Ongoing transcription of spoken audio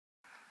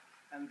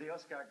And the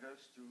Oscar goes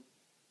to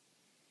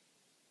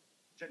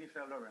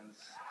Jennifer Lawrence.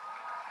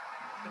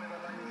 Silver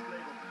Linings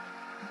Playbook.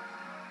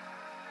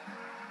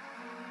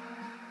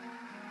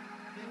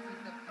 This is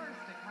the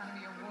first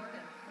Academy Award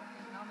and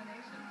second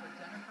nomination for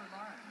Jennifer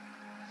Lawrence.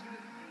 She was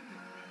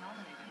previously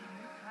nominated in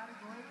this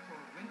category for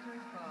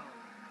Winter's Bow.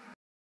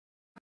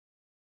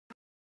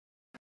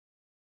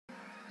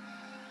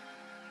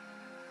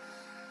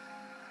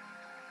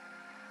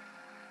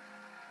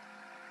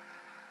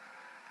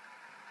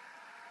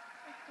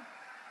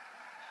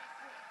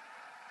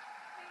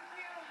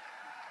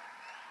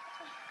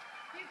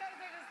 You guys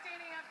are just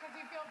standing up because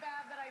you feel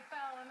bad that I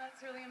fell, and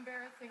that's really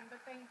embarrassing, but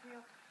thank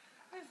you.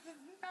 This is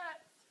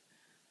nuts.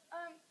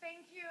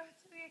 Thank you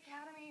to the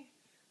Academy,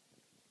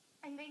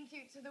 and thank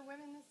you to the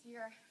women this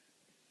year.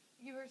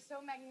 You were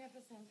so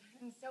magnificent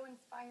and so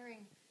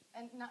inspiring,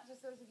 and not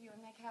just those of you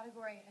in that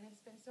category, and it's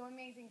been so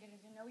amazing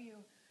getting to know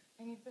you,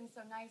 and you've been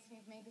so nice, and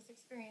you've made this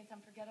experience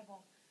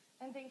unforgettable.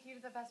 And thank you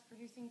to the best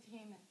producing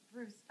team,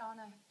 Bruce,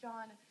 Donna,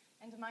 John,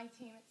 and to my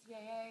team at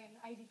CAA and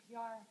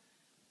IDPR,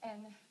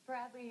 and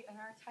Bradley and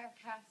our entire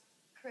cast,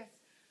 Chris,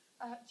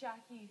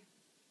 Jackie,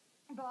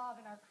 Bob,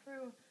 and our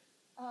crew,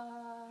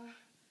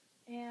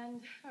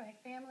 and my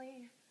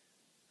family.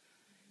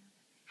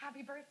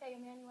 Happy birthday,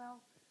 Emmanuel.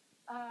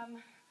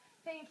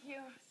 Thank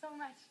you so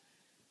much.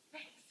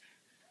 Thanks.